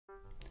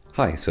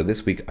Hi, so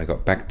this week I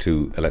got back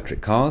to electric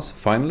cars,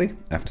 finally,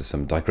 after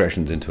some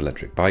digressions into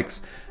electric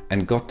bikes,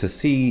 and got to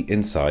see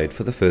inside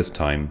for the first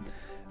time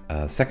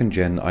a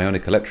second-gen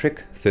IONIQ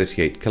Electric,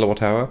 38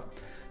 kilowatt hour.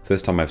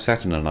 First time I've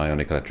sat in an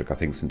IONIQ Electric, I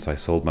think, since I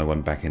sold my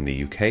one back in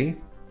the UK,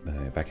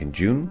 back in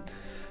June,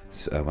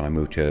 when I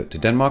moved to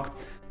Denmark.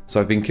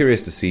 So I've been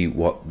curious to see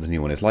what the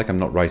new one is like. I'm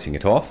not writing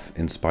it off,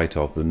 in spite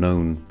of the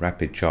known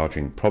rapid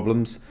charging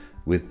problems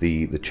with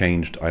the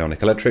changed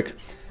IONIQ Electric.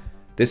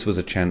 This was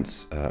a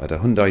chance at a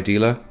Hyundai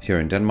dealer here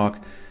in Denmark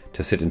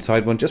to sit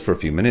inside one just for a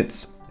few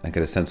minutes and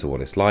get a sense of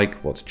what it's like,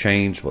 what's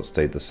changed, what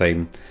stayed the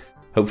same.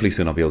 Hopefully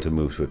soon I'll be able to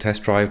move to a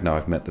test drive. Now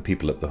I've met the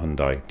people at the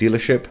Hyundai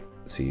dealership,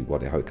 see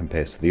how it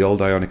compares to the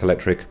old IONIQ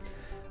Electric.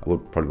 I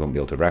probably won't be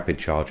able to rapid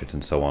charge it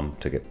and so on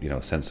to get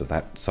a sense of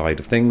that side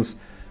of things,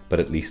 but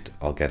at least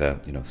I'll get a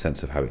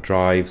sense of how it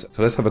drives.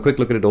 So let's have a quick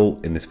look at it all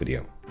in this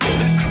video.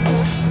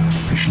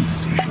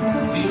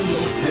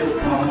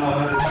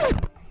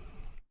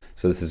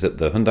 So this is at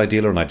the Hyundai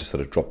dealer, and I just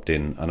sort of dropped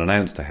in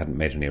unannounced. I hadn't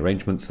made any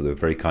arrangements, so they were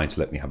very kind to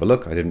let me have a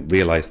look. I didn't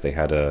realize they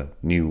had a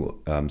new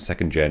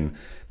second-gen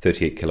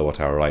 38 kilowatt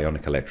hour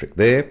IONIQ Electric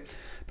there.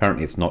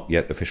 Apparently it's not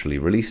yet officially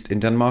released in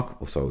Denmark,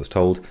 or so I was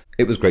told.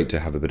 It was great to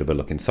have a bit of a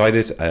look inside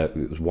it.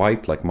 It was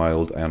white, like my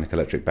old IONIQ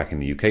Electric back in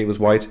the UK was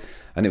white,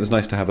 and it was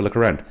nice to have a look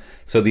around.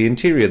 So the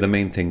interior, the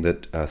main thing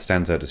that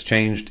stands out as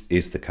changed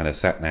is the kind of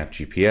sat-nav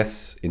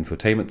GPS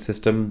infotainment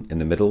system in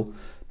the middle.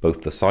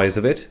 Both the size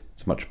of it,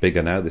 it's much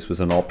bigger now. This was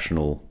an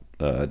optional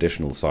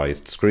additional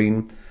sized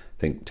screen, I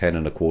think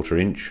 10.25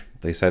 inch,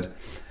 they said.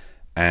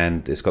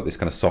 And it's got this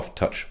kind of soft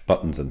touch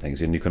buttons and things.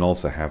 And you can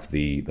also have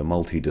the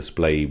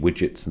multi-display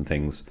widgets and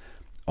things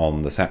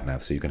on the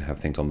sat-nav. So you can have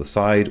things on the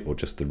side or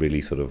just the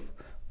really sort of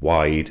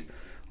wide,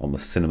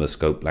 almost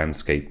cinemascope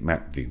landscape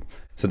map view.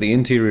 So the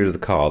interior of the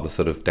car, the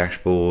sort of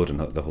dashboard and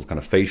the whole kind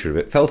of fascia of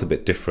it felt a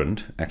bit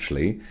different,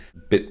 actually.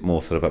 A bit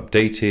more sort of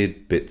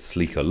updated, bit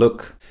sleeker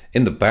look.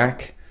 In the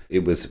back,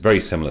 it was very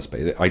similar,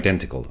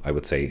 identical, I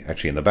would say.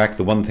 Actually, in the back,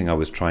 the one thing I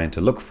was trying to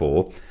look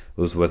for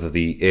was whether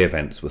the air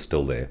vents were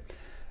still there.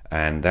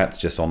 And that's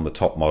just on the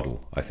top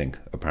model, I think,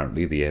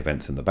 apparently, the air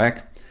vents in the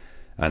back.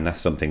 And that's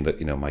something that,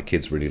 my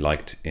kids really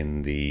liked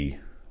in the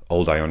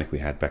old IONIQ we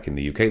had back in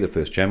the UK, the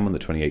first gen one, the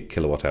 28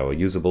 kilowatt hour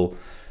usable.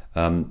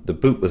 The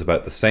boot was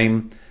about the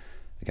same.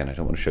 Again, I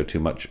don't want to show too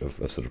much of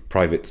sort of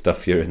private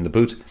stuff here in the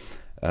boot.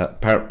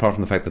 Apart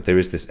from the fact that there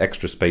is this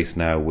extra space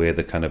now where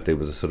there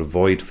was a sort of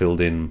void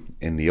filled in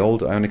the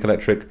old IONIQ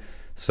Electric,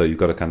 so you've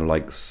got a kind of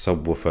like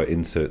subwoofer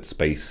insert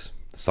space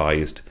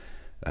sized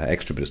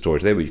extra bit of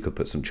storage there where you could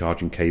put some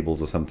charging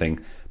cables or something.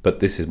 But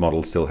this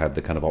model still had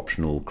the kind of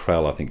optional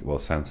grille, I think it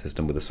was, sound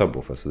system with a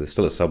subwoofer. So there's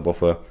still a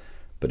subwoofer,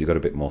 but you've got a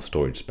bit more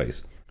storage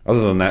space.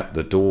 Other than that,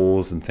 the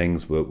doors and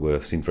things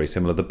seemed very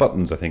similar. The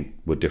buttons, I think,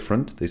 were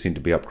different. They seemed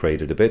to be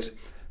upgraded a bit.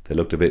 They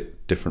looked a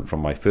bit different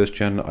from my first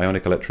gen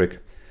IONIQ Electric.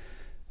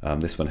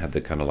 This one had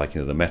the kind of like,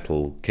 the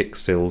metal kick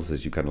sills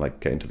as you kind of like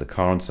get into the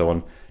car and so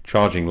on.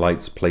 Charging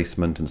lights,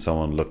 placement and so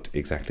on looked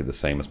exactly the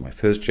same as my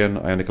first gen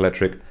IONIQ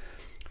Electric.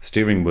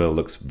 Steering wheel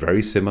looks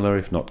very similar,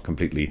 if not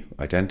completely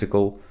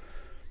identical.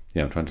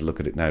 I'm trying to look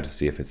at it now to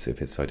see if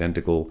it's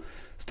identical.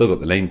 Still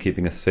got the lane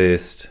keeping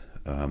assist,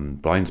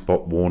 blind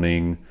spot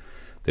warning.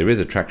 There is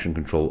a traction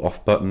control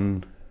off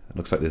button. It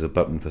looks like there's a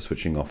button for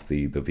switching off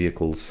the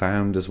vehicle's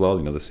sound as well,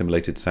 the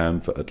simulated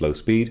sound at low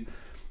speed.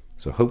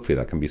 So hopefully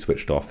that can be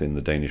switched off in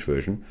the Danish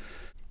version.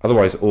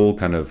 Otherwise, all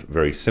kind of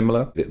very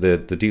similar. The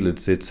dealer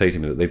did say to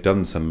me that they've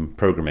done some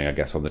programming, I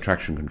guess, on the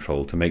traction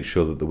control to make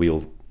sure that the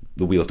wheels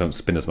don't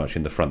spin as much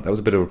in the front. That was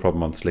a bit of a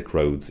problem on slick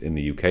roads in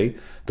the UK.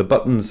 The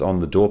buttons on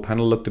the door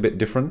panel looked a bit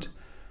different,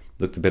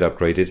 looked a bit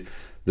upgraded.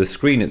 The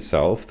screen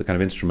itself, the kind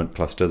of instrument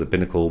cluster, the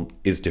binnacle,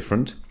 is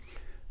different.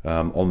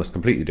 Almost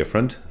completely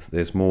different.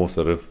 There's more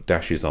sort of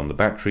dashes on the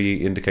battery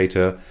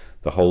indicator.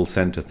 The whole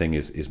center thing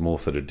is more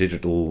sort of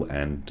digital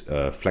and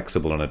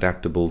flexible and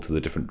adaptable to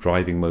the different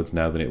driving modes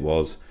now than it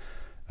was.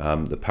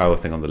 The power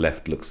thing on the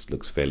left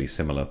looks fairly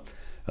similar,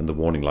 and the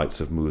warning lights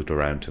have moved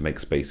around to make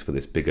space for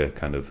this bigger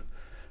kind of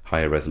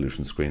higher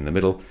resolution screen in the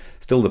middle.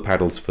 Still the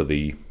paddles for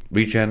the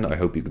regen. I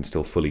hope you can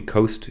still fully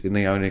coast in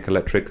the IONIQ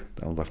Electric.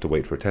 I'll have to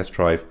wait for a test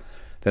drive.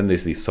 Then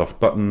there's these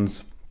soft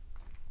buttons.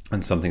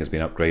 And something has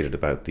been upgraded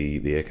about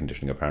the air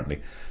conditioning,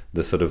 apparently.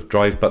 The sort of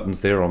drive buttons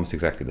there are almost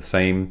exactly the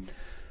same.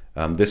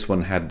 This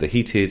one had the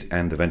heated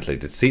and the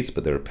ventilated seats,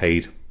 but they're a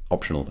paid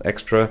optional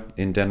extra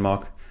in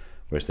Denmark,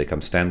 whereas they come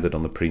standard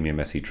on the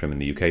premium SE trim in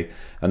the UK.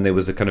 And there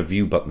was a kind of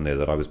view button there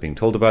that I was being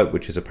told about,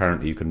 which is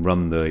apparently you can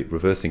run the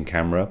reversing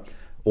camera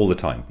all the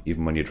time,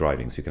 even when you're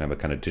driving. So you can have a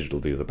kind of digital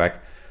view of the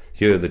back.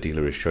 Here the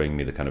dealer is showing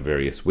me the kind of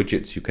various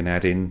widgets you can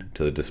add in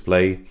to the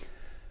display.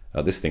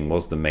 This thing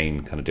was the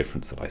main kind of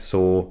difference that I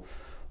saw.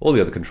 All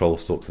the other control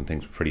stalks and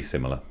things were pretty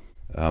similar.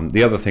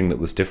 The other thing that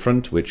was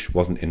different, which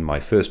wasn't in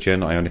my first gen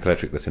IONIQ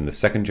Electric, that's in the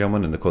second gen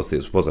one, and of course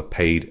this was a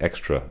paid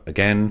extra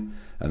again.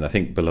 And I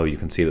think below you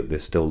can see that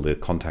there's still the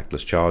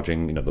contactless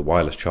charging, the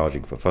wireless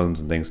charging for phones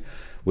and things,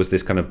 was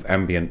this kind of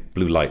ambient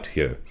blue light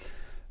here.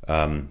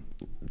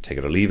 Take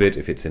it or leave it.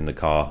 If it's in the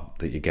car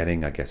that you're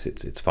getting, I guess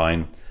it's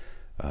fine.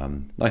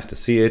 Nice to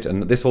see it,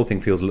 and this whole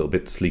thing feels a little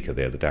bit sleeker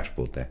there, the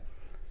dashboard there.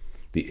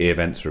 The air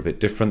vents are a bit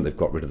different. They've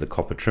got rid of the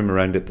copper trim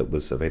around it that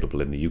was available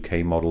in the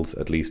UK models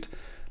at least,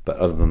 but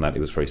other than that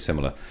it was very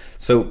similar.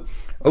 So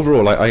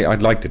overall I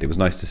liked it. It was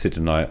nice to sit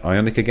in an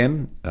IONIQ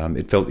again.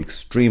 It felt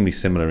extremely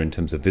similar in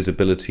terms of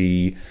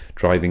visibility,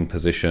 driving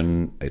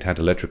position. It had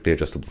electrically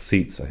adjustable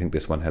seats. I think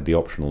this one had the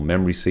optional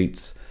memory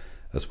seats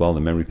as well. In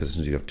the memory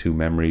positions you have 2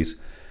 memories.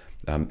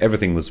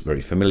 Everything was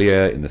very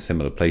familiar in the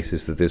similar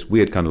places. There's this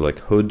weird kind of like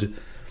hood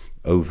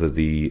over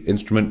the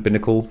instrument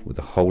binnacle with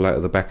a hole out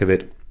of the back of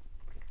it.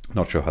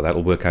 Not sure how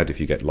that'll work out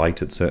if you get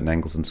light at certain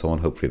angles and so on.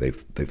 Hopefully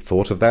they've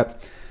thought of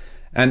that.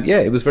 And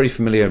yeah, it was very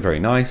familiar and very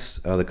nice.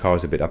 The car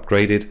is a bit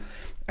upgraded.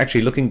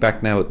 Actually, looking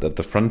back now at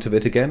the front of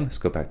it again, let's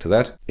go back to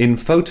that. In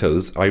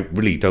photos, I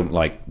really don't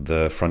like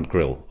the front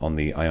grille on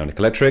the IONIQ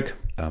Electric.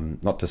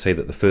 Not to say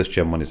that the first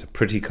gen one is a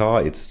pretty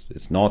car,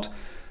 it's not.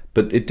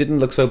 But it didn't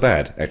look so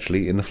bad,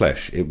 actually, in the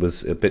flesh. It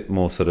was a bit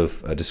more sort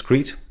of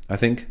discreet, I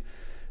think.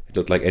 It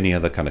looked like any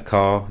other kind of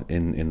car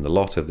in the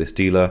lot of this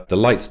dealer. The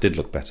lights did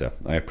look better.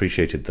 I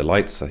appreciated the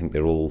lights. I think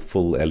they're all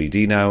full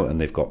LED now, and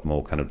they've got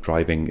more kind of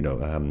driving,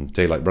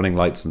 daylight running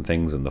lights and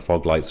things, and the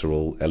fog lights are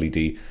all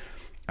LED.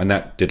 And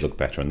that did look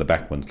better, and the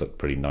back ones looked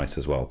pretty nice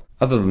as well.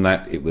 Other than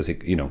that, it was,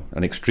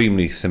 an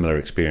extremely similar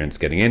experience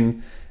getting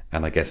in,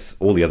 and I guess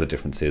all the other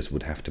differences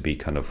would have to be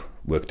kind of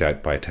worked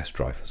out by a test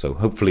drive. So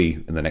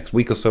hopefully in the next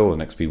week or so, or the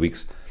next few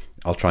weeks,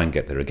 I'll try and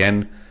get there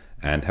again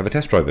and have a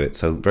test drive of it.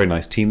 So very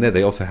nice team there.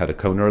 They also had a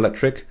Kona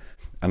Electric,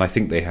 and I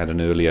think they had an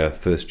earlier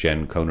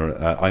first-gen Kona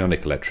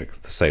IONIQ Electric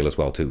for sale as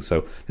well too.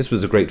 So this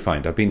was a great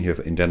find. I've been here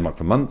in Denmark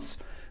for months,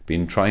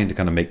 been trying to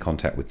kind of make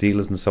contact with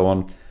dealers and so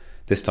on.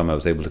 This time I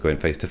was able to go in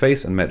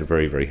face-to-face and met a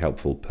very, very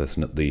helpful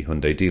person at the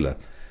Hyundai dealer.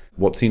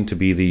 What seemed to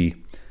be the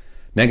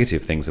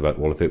negative things about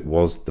all of it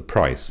was the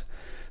price.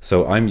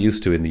 So I'm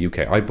used to in the UK,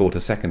 I bought a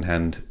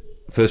second-hand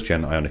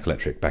first-gen IONIQ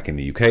Electric back in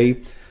the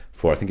UK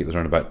for, I think it was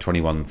around about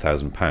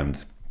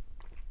 £21,000.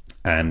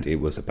 And it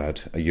was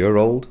about a year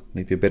old,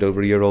 maybe a bit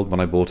over a year old when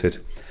I bought it.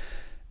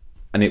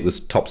 And it was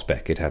top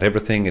spec. It had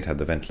everything. It had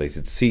the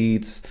ventilated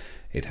seats,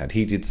 it had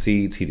heated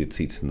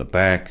seats in the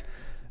back,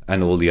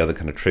 and all the other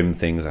kind of trim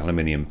things,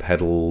 aluminium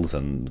pedals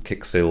and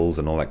kick sills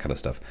and all that kind of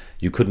stuff.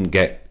 You couldn't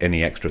get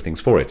any extra things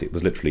for it. It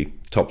was literally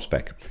top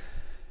spec.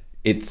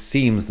 It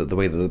seems that the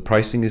way that the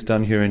pricing is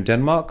done here in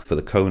Denmark for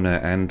the Kona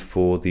and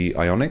for the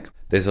IONIQ,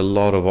 there's a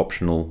lot of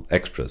optional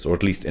extras, or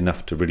at least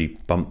enough to really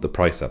bump the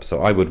price up.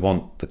 So I would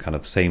want the kind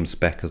of same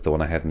spec as the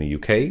one I had in the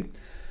UK.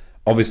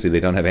 Obviously,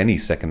 they don't have any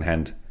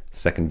second-hand,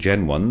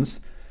 second-gen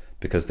ones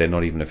because they're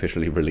not even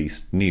officially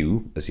released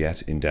new as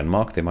yet in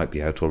Denmark. They might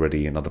be out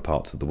already in other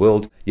parts of the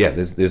world. Yeah,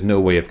 there's no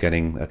way of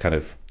getting a kind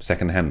of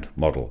second-hand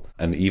model.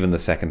 And even the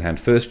second-hand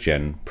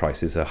first-gen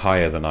prices are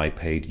higher than I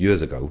paid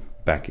years ago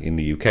back in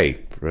the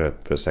UK for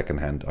a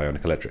second-hand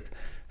IONIQ Electric.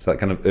 So that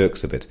kind of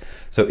irks a bit.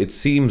 So it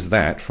seems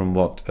that from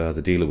what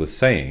the dealer was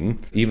saying,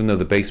 even though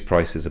the base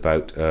price is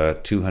about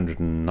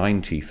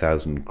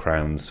 290,000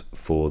 crowns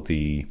for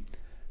the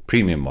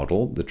premium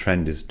model, the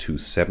trend is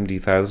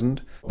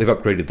 270,000. They've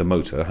upgraded the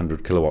motor,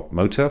 100 kilowatt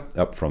motor,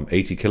 up from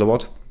 80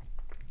 kilowatt.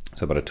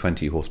 So about a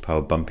 20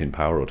 horsepower bump in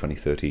power, or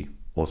 20-30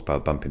 horsepower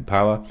bump in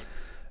power.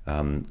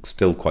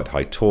 Still quite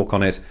high torque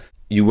on it.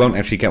 You won't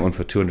actually get one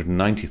for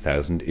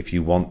 290,000 if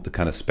you want the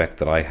kind of spec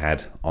that I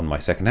had on my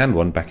second-hand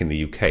one back in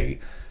the UK.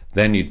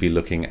 Then you'd be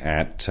looking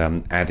at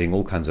adding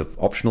all kinds of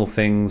optional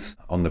things.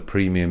 On the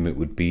premium, it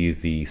would be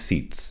the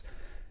seats.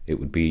 It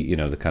would be,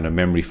 the kind of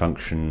memory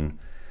function,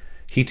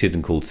 heated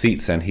and cooled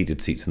seats, and heated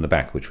seats in the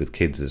back, which with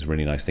kids is a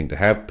really nice thing to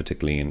have,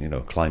 particularly in,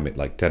 a climate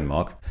like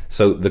Denmark.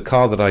 So the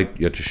car that I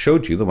just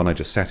showed you, the one I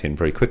just sat in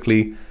very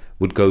quickly,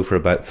 would go for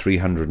about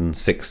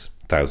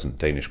 306,000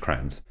 Danish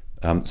crowns.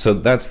 So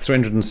that's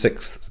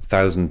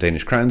 306,000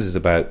 Danish crowns is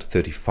about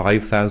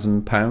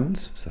 35,000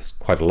 pounds. So that's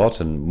quite a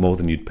lot, and more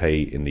than you'd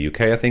pay in the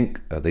UK, I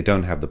think. They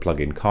don't have the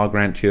plug-in car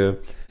grant here,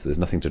 so there's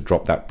nothing to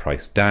drop that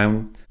price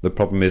down. The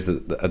problem is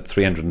that at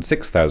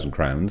 306,000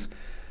 crowns,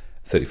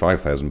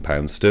 35,000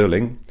 pounds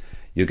sterling,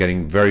 you're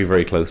getting very,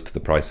 very close to the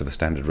price of a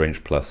standard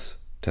range plus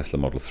Tesla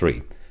Model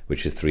 3,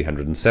 which is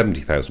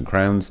 370,000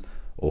 crowns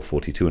or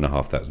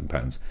 42,500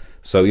 pounds.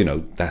 So,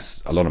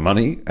 that's a lot of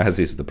money, as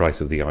is the price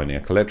of the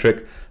IONIQ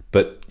Electric,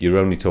 but you're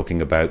only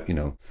talking about,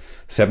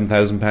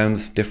 7,000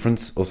 pounds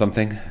difference or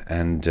something.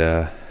 And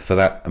for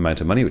that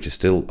amount of money, which is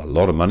still a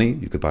lot of money,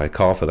 you could buy a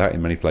car for that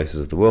in many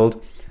places of the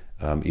world,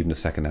 even a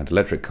second-hand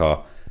electric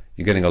car.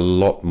 You're getting a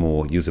lot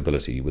more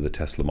usability with the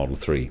Tesla Model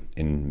 3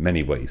 in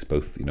many ways,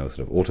 both, sort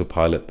of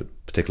autopilot, but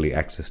particularly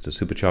access to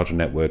supercharger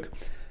network.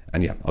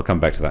 And yeah, I'll come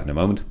back to that in a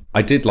moment.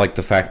 I did like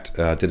the fact,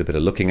 did a bit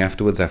of looking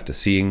afterwards after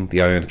seeing the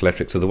IONIQ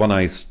Electric. So the one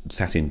I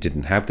sat in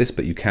didn't have this,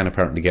 but you can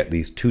apparently get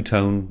these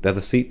two-tone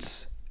leather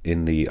seats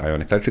in the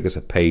IONIQ Electric as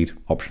a paid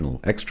optional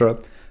extra.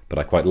 But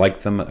I quite like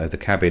them. The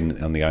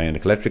cabin on the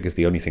IONIQ Electric is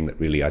the only thing that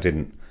really I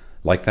didn't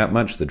like that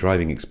much. The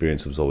driving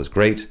experience was always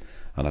great,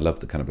 and I love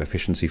the kind of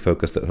efficiency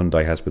focus that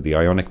Hyundai has with the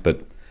IONIQ.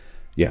 But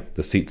yeah,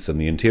 the seats and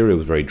the interior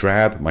was very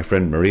drab. My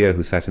friend Maria,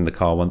 who sat in the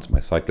car once,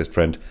 my cyclist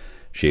friend,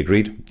 She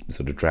agreed.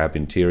 Sort of drab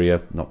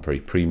interior, not very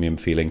premium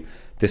feeling.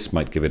 This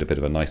might give it a bit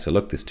of a nicer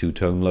look, this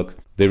two-tone look.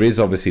 There is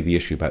obviously the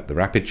issue about the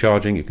rapid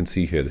charging. You can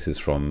see here, this is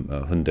from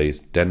Hyundai's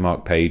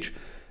Denmark page.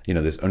 You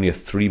know, there's only a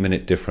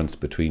 3-minute difference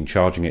between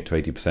charging it to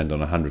 80% on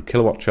a 100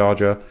 kilowatt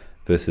charger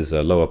versus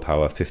a lower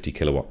power 50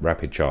 kilowatt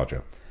rapid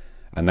charger.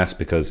 And that's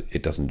because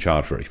it doesn't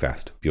charge very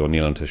fast. Your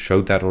Neeland has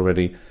showed that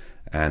already.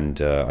 And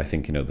I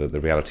think, you know, the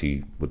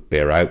reality would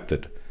bear out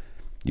that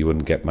you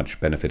wouldn't get much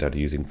benefit out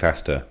of using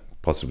faster,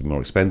 possibly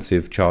more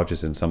expensive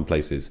chargers in some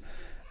places.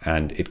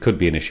 And it could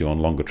be an issue on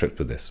longer trips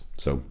with this.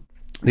 So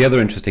the other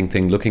interesting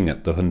thing, looking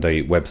at the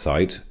Hyundai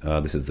website,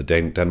 this is the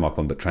Denmark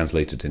one, but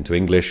translated into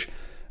English,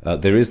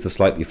 there is the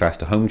slightly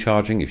faster home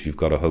charging. If you've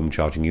got a home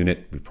charging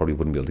unit, we probably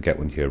wouldn't be able to get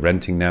one here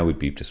renting now. We'd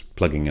be just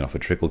plugging in off a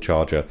trickle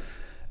charger.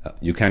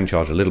 You can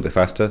charge a little bit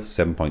faster,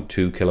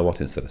 7.2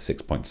 kilowatt instead of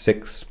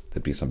 6.6.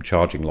 There'd be some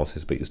charging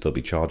losses, but you'll still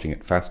be charging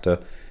it faster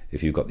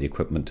if you've got the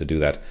equipment to do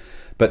that.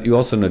 But you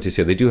also notice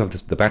here, they do have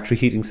the battery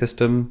heating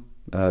system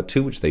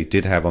too, which they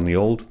did have on the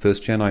old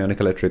first gen IONIQ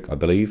Electric, I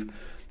believe.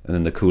 And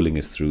then the cooling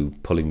is through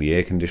pulling the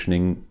air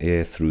conditioning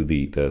air through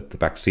the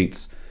back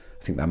seats.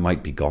 I think that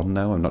might be gone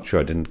now. I'm not sure.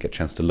 I didn't get a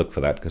chance to look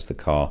for that because the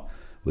car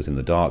was in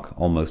the dark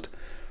almost.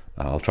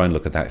 I'll try and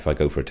look at that if I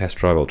go for a test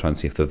drive. I'll try and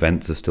see if the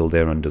vents are still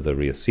there under the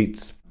rear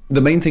seats.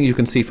 The main thing you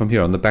can see from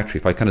here on the battery,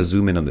 if I kind of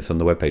zoom in on this on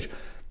the webpage,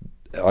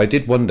 I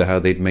did wonder how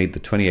they'd made the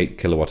 28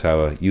 kilowatt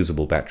hour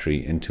usable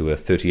battery into a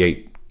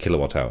 38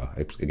 kilowatt hour.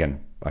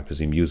 Again, I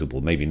presume usable,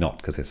 maybe not,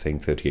 because they're saying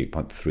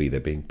 38.3. They're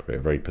being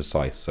very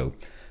precise. So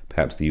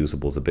perhaps the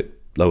usable is a bit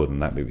lower than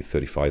that, maybe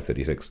 35,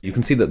 36. You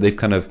can see that they've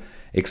kind of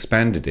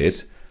expanded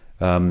it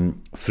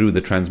through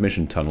the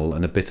transmission tunnel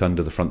and a bit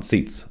under the front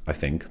seats, I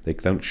think. They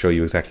don't show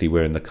you exactly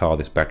where in the car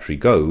this battery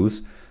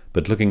goes,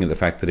 but looking at the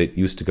fact that it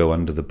used to go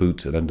under the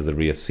boot and under the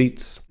rear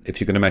seats,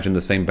 if you can imagine the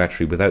same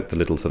battery without the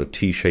little sort of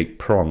T-shaped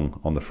prong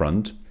on the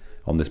front,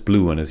 on this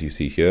blue one as you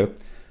see here,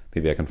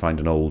 maybe I can find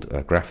an old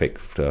graphic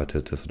to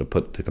sort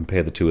of to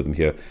compare the two of them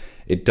here.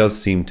 It does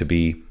seem to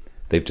be,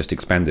 they've just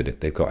expanded it.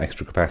 They've got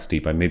extra capacity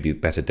by maybe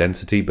better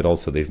density, but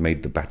also they've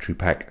made the battery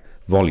pack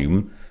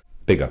volume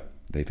bigger.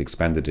 They've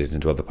expanded it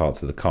into other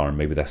parts of the car, and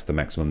maybe that's the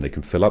maximum they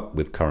can fill up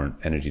with current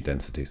energy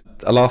densities.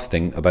 A last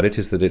thing about it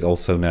is that it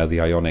also now, the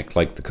IONIQ,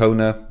 like the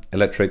Kona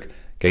Electric,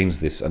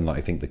 gains this, and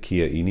I think the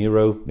Kia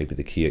e-Niro, maybe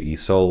the Kia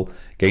e-Soul,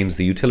 gains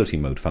the utility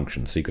mode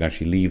function. So you can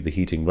actually leave the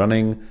heating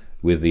running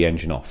with the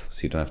engine off.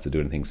 So you don't have to do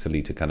anything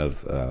silly to kind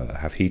of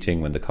have heating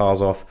when the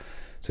car's off.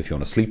 So if you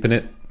want to sleep in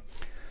it,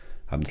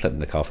 I haven't slept in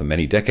the car for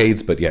many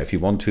decades, but yeah, if you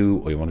want to,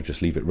 or you want to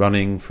just leave it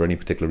running for any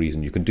particular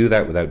reason, you can do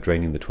that without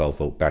draining the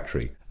 12-volt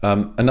battery.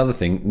 Another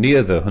thing,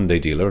 near the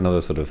Hyundai dealer, another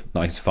sort of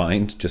nice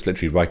find, just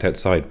literally right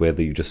outside where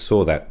you just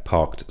saw that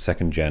parked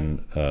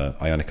second-gen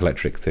IONIQ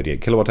Electric 38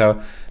 kilowatt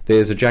hour,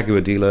 there's a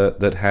Jaguar dealer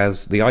that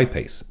has the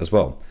I-Pace as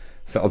well.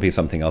 So that'll be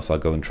something else I'll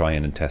go and try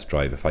in and test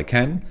drive if I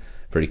can.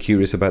 Very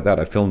curious about that.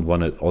 I filmed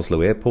one at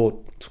Oslo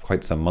Airport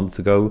quite some months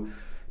ago.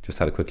 Just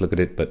had a quick look at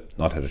it, but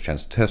not had a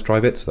chance to test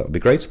drive it, so that would be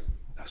great.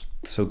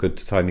 So good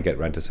to finally get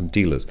around to some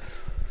dealers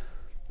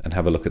and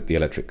have a look at the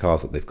electric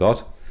cars that they've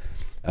got.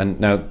 And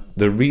now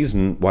the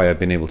reason why I've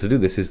been able to do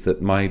this is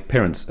that my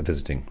parents are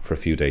visiting for a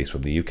few days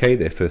from the UK.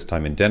 Their first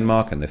time in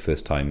Denmark and their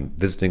first time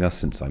visiting us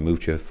since I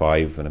moved here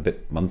 5 and a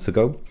bit months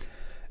ago.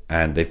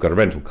 And they've got a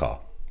rental car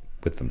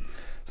with them.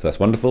 So that's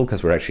wonderful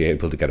because we're actually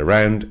able to get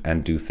around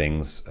and do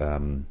things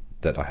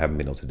that I haven't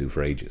been able to do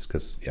for ages,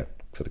 because yeah,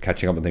 sort of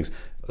catching up on things.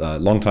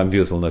 Long-time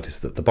viewers will notice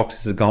that the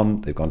boxes are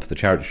gone. They've gone to the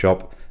charity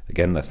shop.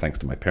 Again, that's thanks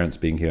to my parents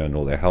being here and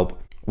all their help.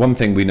 One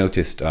thing we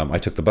noticed, I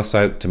took the bus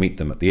out to meet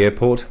them at the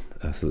airport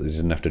so that they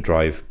didn't have to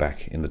drive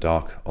back in the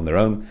dark on their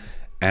own.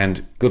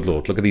 And good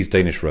Lord, look at these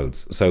Danish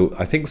roads. So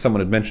I think someone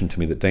had mentioned to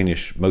me that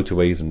Danish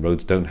motorways and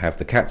roads don't have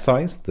the cat's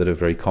eyes that are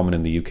very common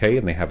in the UK,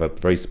 and they have a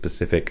very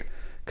specific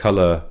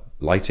colour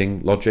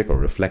lighting logic or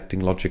reflecting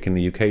logic in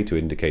the UK to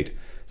indicate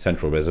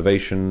central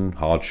reservation,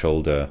 hard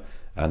shoulder,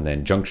 and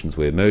then junctions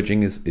where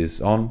merging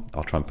is on.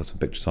 I'll try and put some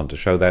pictures on to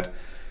show that.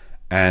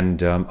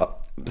 And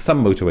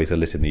some motorways are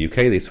lit in the UK.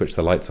 They switch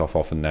the lights off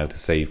often now to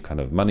save kind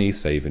of money,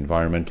 save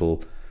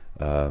environmental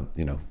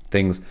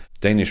things.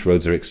 Danish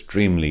roads are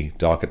extremely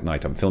dark at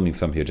night. I'm filming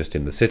some here just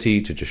in the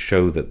city to just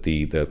show that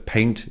the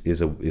paint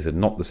is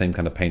not the same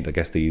kind of paint I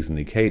guess they use in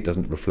the UK. It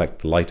doesn't reflect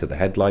the light of the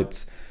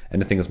headlights,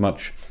 anything as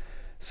much.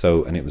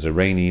 So, and it was a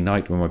rainy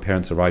night when my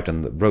parents arrived,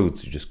 and the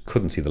roads, you just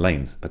couldn't see the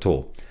lanes at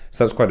all.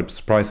 So that was quite a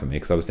surprise for me,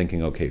 because I was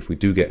thinking, okay, if we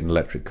do get an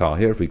electric car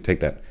here, if we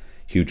take that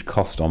huge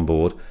cost on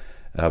board,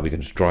 we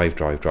can just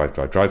drive.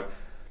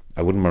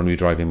 I wouldn't want to be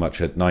driving much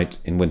at night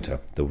in winter.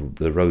 The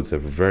roads are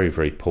very,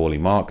 very poorly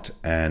marked,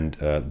 and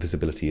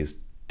visibility is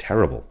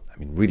terrible. I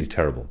mean, really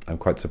terrible. I'm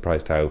quite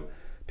surprised how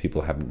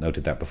people haven't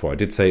noted that before. I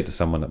did say it to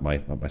someone at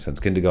my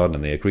son's kindergarten,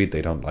 and they agreed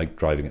they don't like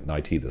driving at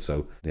night either.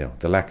 So, you know,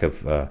 the lack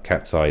of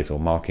cat's eyes or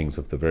markings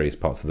of the various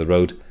parts of the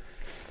road,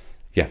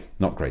 yeah,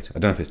 not great. I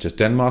don't know if it's just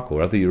Denmark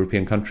or other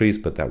European countries,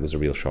 but that was a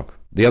real shock.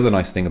 The other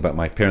nice thing about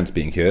my parents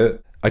being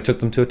here, I took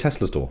them to a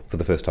Tesla store for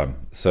the first time.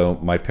 So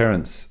my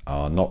parents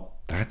are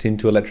not that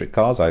into electric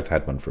cars. I've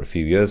had one for a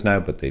few years now,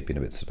 but they've been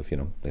a bit sort of,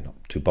 they're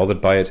not too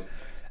bothered by it.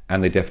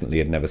 And they definitely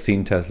had never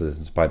seen Teslas,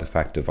 in spite of the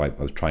fact of I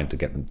was trying to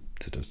get them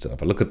to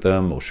have a look at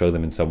them or show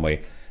them in some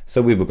way.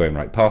 So we were going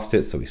right past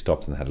it, so we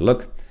stopped and had a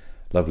look.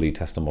 Lovely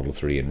Tesla Model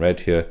 3 in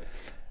red here.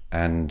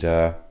 And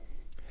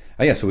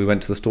yeah, so we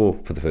went to the store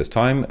for the first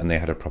time, and they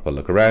had a proper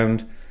look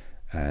around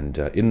and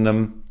in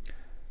them,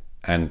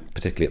 and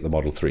particularly at the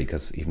Model 3,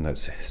 because even though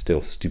it's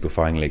still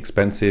stupefyingly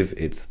expensive,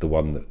 it's the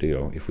one that,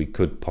 if we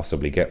could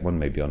possibly get one,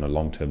 maybe on a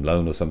long-term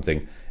loan or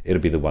something,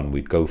 it'll be the one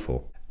we'd go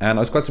for. And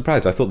I was quite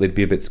surprised. I thought they'd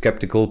be a bit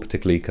skeptical,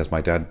 particularly because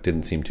my dad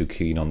didn't seem too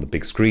keen on the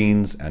big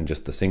screens and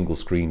just the single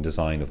screen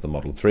design of the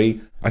Model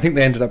 3. I think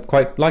they ended up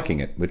quite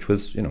liking it, which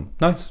was,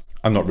 nice.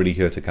 I'm not really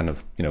here to kind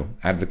of,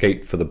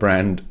 advocate for the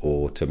brand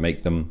or to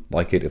make them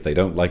like it if they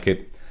don't like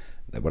it.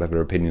 Whatever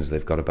opinions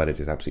they've got about it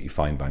is absolutely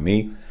fine by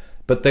me.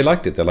 But they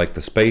liked it. They liked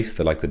the space.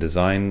 They liked the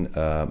design.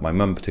 My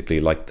mum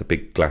particularly liked the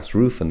big glass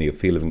roof and the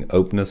feeling of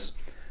openness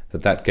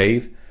that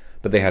gave.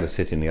 But they had to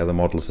sit in the other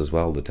models as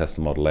well, the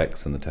Tesla Model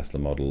X and the Tesla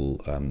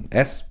Model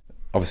S.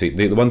 Obviously,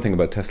 the one thing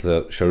about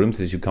Tesla showrooms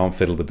is you can't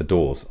fiddle with the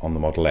doors on the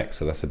Model X,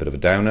 so that's a bit of a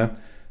downer,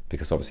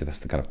 because obviously that's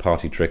the kind of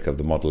party trick of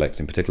the Model X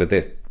in particular.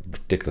 They're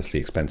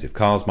ridiculously expensive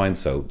cars, mine,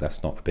 so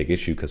that's not a big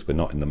issue because we're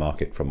not in the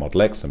market for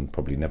Model X and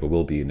probably never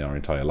will be in our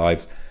entire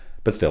lives.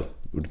 But still,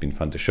 it would have been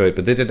fun to show it.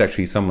 But they did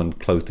actually, someone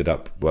closed it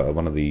up,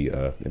 one of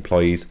the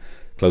employees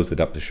closed it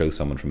up to show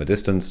someone from a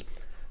distance.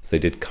 So they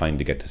did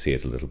kind of get to see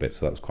it a little bit,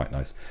 so that was quite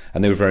nice.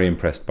 And they were very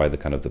impressed by the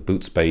kind of the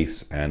boot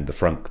space and the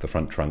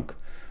front trunk,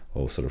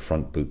 or sort of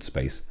front boot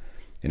space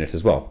in it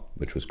as well,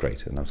 which was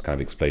great. And I was kind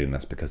of explaining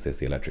that's because there's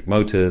the electric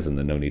motors and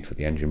the no need for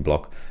the engine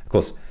block. Of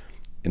course,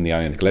 in the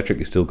IONIQ Electric,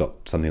 you've still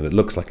got something that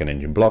looks like an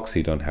engine block, so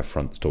you don't have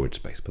front storage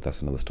space, but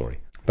that's another story.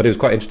 But it was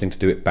quite interesting to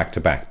do it back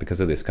to back because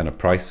of this kind of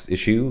price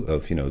issue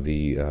of,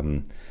 the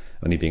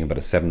only being about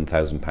a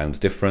 £7,000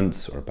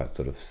 difference, or about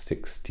sort of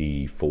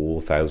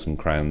 64,000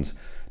 crowns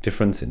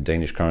difference in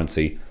Danish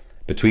currency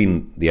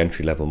between the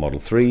entry-level Model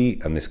 3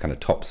 and this kind of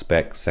top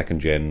spec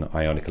second-gen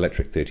IONIQ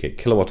Electric 38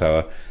 kilowatt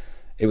hour.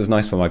 It was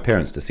nice for my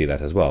parents to see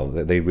that as well.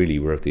 They really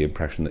were of the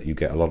impression that you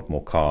get a lot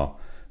more car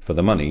for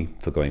the money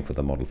for going for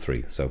the Model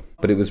 3. So,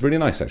 but it was really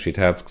nice actually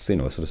to have, a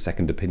sort of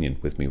second opinion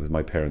with me, with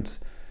my parents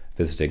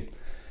visiting.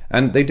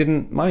 And they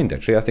didn't mind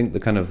actually. I think the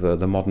kind of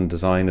the modern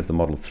design of the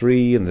Model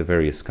 3 and the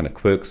various kind of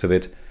quirks of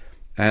it,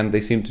 and they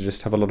seemed to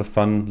just have a lot of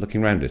fun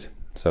looking around it.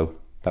 So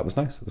that was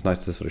nice. It was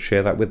nice to sort of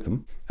share that with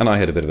them. And I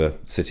had a bit of a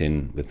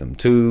sit-in with them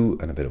too,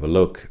 and a bit of a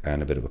look,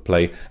 and a bit of a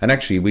play. And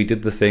actually, we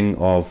did the thing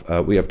of,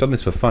 we have done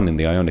this for fun in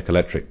the IONIQ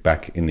Electric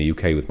back in the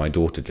UK with my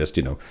daughter, just,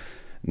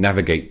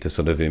 navigate to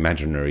sort of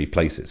imaginary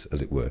places,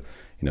 as it were.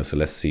 So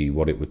let's see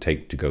what it would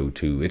take to go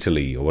to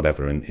Italy or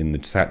whatever in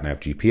the sat-nav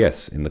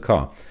GPS in the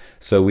car.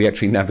 So we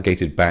actually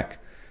navigated back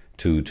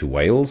to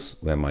Wales,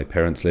 where my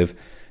parents live,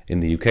 in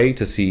the UK,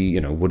 to see,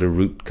 would a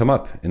route come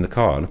up in the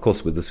car. And of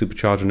course, with the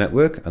supercharger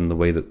network and the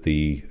way that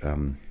the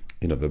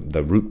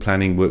route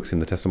planning works in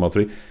the Tesla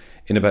Model 3,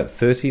 in about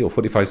 30 or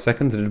 45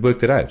 seconds, it had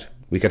worked it out.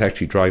 We could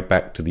actually drive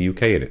back to the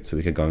UK in it, so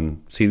we could go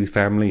and see the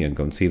family and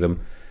go and see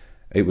them.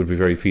 It would be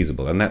very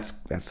feasible, and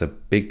that's a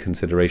big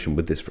consideration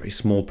with this very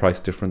small price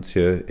difference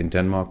here in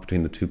Denmark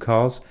between the two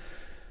cars.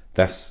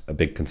 That's a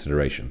big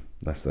consideration.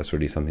 That's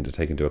really something to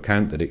take into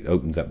account, that it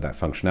opens up that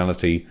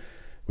functionality.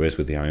 Whereas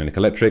with the IONIQ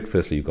Electric,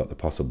 firstly, you've got the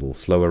possible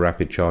slower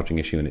rapid charging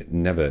issue, and it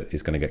never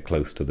is going to get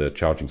close to the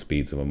charging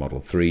speeds of a Model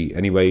 3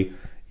 anyway,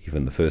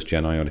 even the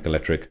first-gen IONIQ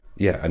Electric.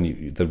 Yeah,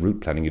 and the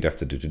route planning you'd have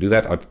to do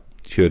that. I've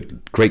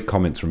heard great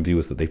comments from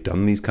viewers that they've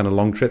done these kind of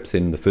long trips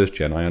in the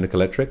first-gen IONIQ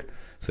Electric,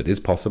 so it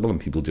is possible and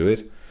people do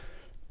it.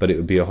 But it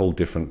would be a whole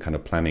different kind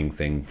of planning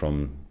thing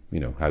from,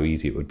 how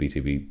easy it would be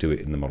to do it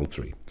in the Model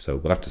 3. So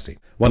we'll have to see.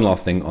 One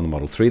last thing on the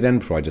Model 3 then,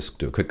 before I just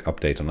do a quick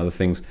update on other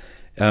things.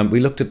 We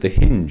looked at the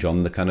hinge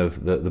on the kind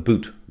of the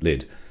boot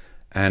lid,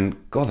 and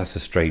God, that's a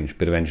strange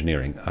bit of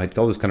engineering. I'd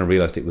always kind of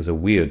realized it was a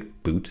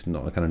weird boot,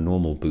 not a kind of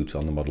normal boot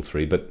on the Model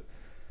 3, but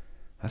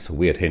that's a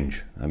weird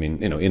hinge. I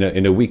mean,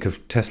 in a week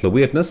of Tesla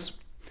weirdness,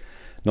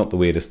 not the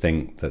weirdest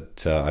thing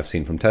that I've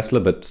seen from Tesla,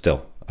 but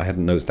still, I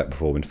hadn't noticed that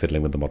before when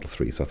fiddling with the Model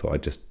 3, so I thought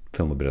I'd just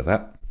film a bit of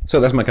that. So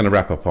that's my kind of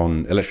wrap up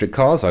on electric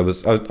cars. I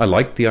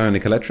liked the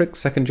IONIQ Electric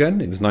second gen.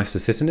 It was nice to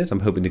sit in it. I'm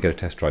hoping to get a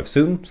test drive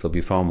soon, so there'll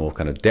be far more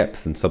kind of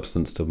depth and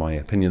substance to my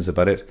opinions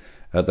about it.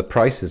 The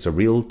price is a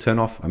real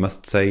turn-off, I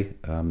must say.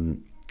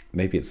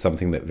 Maybe it's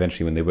something that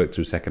eventually when they work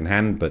through second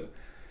hand, but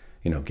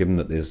given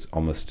that there's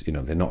almost,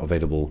 they're not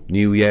available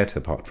new yet,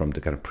 apart from to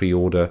kind of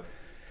pre-order.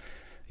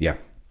 Yeah,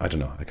 I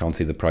don't know. I can't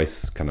see the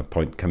price kind of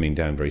point coming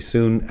down very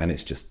soon, and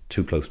it's just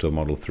too close to a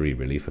Model 3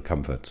 really for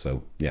comfort.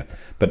 So yeah,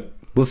 but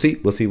we'll see.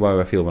 We'll see how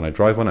I feel when I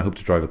drive one. I hope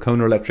to drive a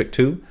Kona Electric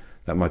too.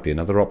 That might be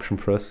another option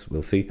for us.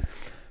 We'll see.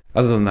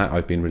 Other than that,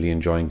 I've been really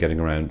enjoying getting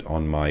around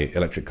on my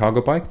electric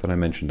cargo bike that I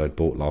mentioned I'd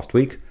bought last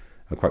week.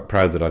 I'm quite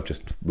proud that I've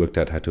just worked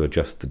out how to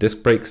adjust the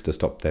disc brakes to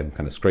stop them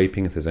kind of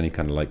scraping if there's any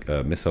kind of like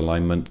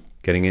misalignment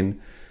getting in.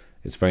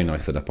 It's very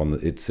nice that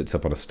it sits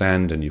up on a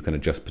stand, and you can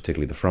adjust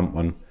particularly the front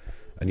one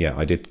And yeah,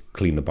 I did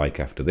clean the bike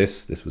after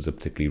this. This was a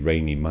particularly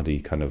rainy, muddy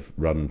kind of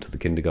run to the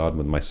kindergarten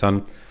with my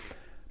son.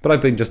 But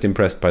I've been just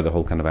impressed by the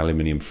whole kind of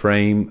aluminium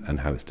frame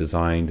and how it's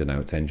designed and how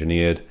it's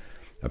engineered.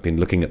 I've been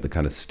looking at the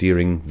kind of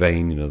steering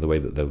vane, you know, the way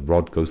that the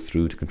rod goes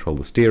through to control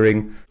the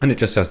steering. And it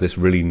just has this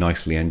really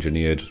nicely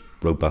engineered,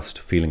 robust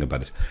feeling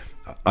about it.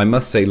 I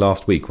must say,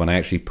 last week when I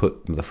actually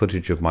put the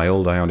footage of my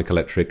old IONIQ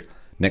Electric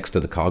next to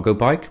the cargo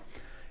bike,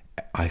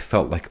 I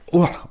felt like,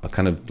 oh, a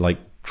kind of like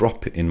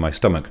drop in my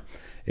stomach.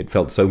 It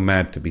felt so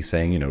mad to be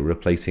saying, you know,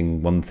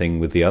 replacing one thing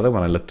with the other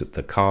when I looked at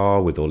the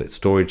car with all its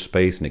storage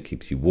space, and it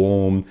keeps you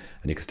warm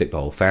and you can stick the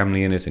whole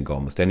family in it and go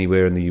almost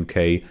anywhere in the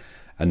UK.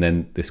 And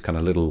then this kind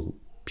of little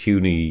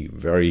puny,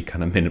 very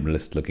kind of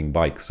minimalist looking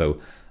bike. So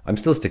I'm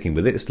still sticking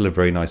with it. It's still a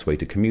very nice way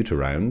to commute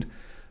around.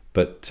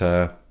 But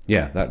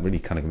yeah, that really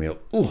kind of gave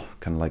me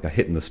kind of like a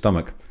hit in the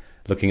stomach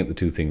looking at the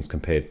two things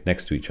compared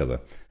next to each other.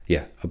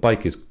 Yeah, a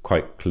bike is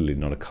quite clearly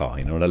not a car.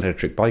 You know, an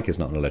electric bike is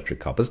not an electric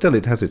car, but still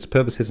it has its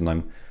purposes, and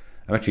I'm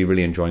actually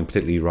really enjoying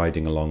particularly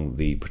riding along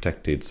the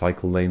protected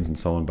cycle lanes and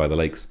so on by the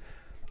lakes.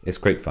 It's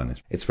great fun.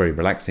 It's very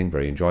relaxing,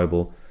 very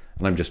enjoyable,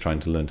 and I'm just trying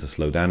to learn to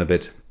slow down a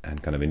bit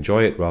and kind of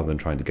enjoy it rather than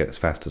trying to get as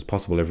fast as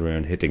possible everywhere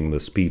and hitting the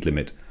speed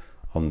limit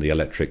on the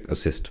electric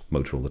assist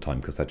motor all the time,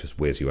 because that just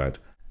wears you out.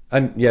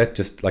 And yeah,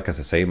 just like as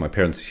I say, my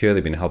parents are here,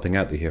 they've been helping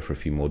out, they're here for a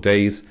few more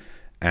days,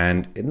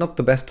 and it's not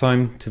the best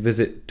time to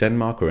visit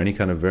Denmark or any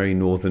kind of very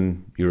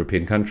northern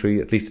European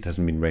country. At least it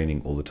hasn't been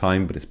raining all the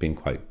time, but it's been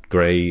quite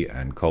grey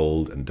and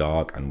cold and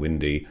dark and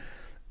windy.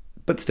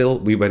 But still,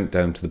 we went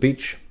down to the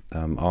beach.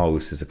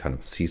 Aarhus is a kind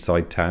of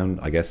seaside town,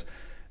 I guess.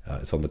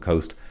 It's on the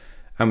coast.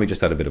 And we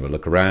just had a bit of a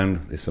look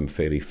around. There's some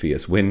fairly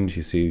fierce wind,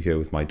 you see here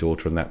with my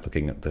daughter and that,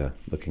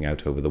 looking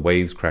out over the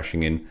waves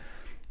crashing in.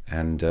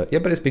 And yeah,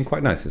 but it's been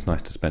quite nice. It's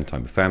nice to spend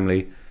time with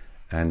family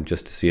and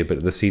just to see a bit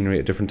of the scenery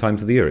at different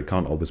times of the year. It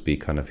can't always be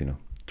kind of, you know,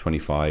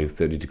 25,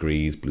 30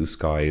 degrees, blue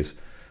skies,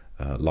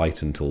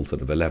 light until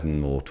sort of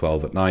 11 or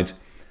 12 at night.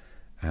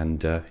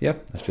 And yeah,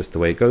 that's just the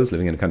way it goes,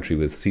 living in a country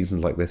with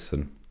seasons like this.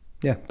 And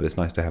yeah, but it's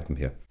nice to have them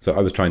here. So I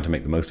was trying to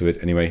make the most of it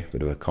anyway.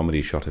 Bit of a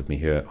comedy shot of me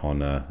here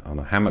on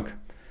a hammock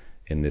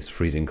in this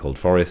freezing cold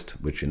forest,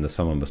 which in the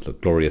summer must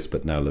look glorious,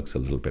 but now looks a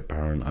little bit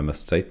barren, I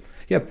must say.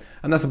 Yeah,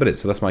 and that's about it.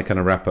 So that's my kind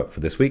of wrap up for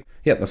this week.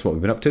 Yeah, that's what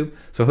we've been up to.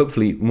 So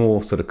hopefully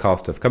more sort of car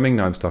stuff coming.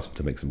 Now I'm starting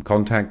to make some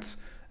contacts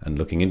and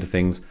looking into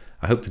things.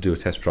 I hope to do a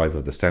test drive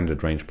of the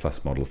Standard Range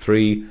Plus Model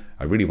 3.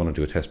 I really want to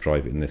do a test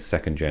drive in this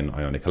second gen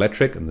IONIQ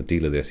Electric, and the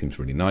dealer there seems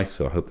really nice,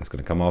 so I hope that's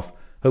going to come off.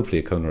 Hopefully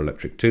a Kona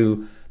Electric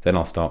too. Then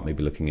I'll start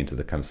maybe looking into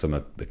the kind of some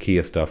of the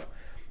Kia stuff,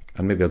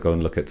 and maybe I'll go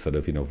and look at sort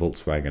of, you know,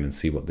 Volkswagen and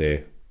see what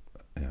they're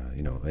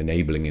you know,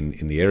 enabling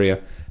in the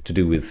area to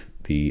do with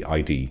the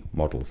ID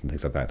models and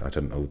things like that. I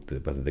don't know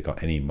whether they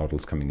got any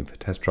models coming in for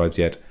test drives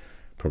yet.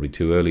 Probably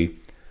too early.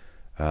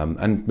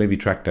 And maybe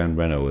track down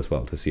Renault as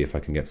well to see if I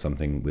can get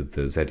something with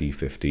the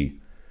ZE50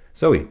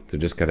 Zoe, to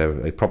just get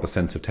a proper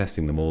sense of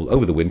testing them all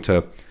over the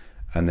winter,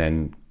 and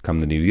then come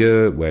the new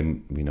year,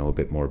 when we know a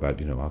bit more about,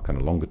 you know, our kind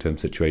of longer term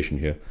situation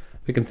here,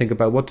 we can think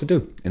about what to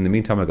do. In the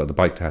meantime, I've got the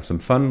bike to have some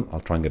fun.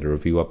 I'll try and get a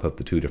review up of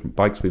the two different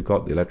bikes we've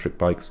got, the electric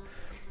bikes.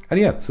 And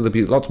yeah, so there'll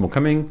be lots more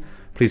coming.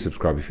 Please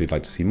subscribe if you'd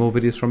like to see more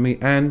videos from me,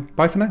 and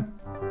bye for now.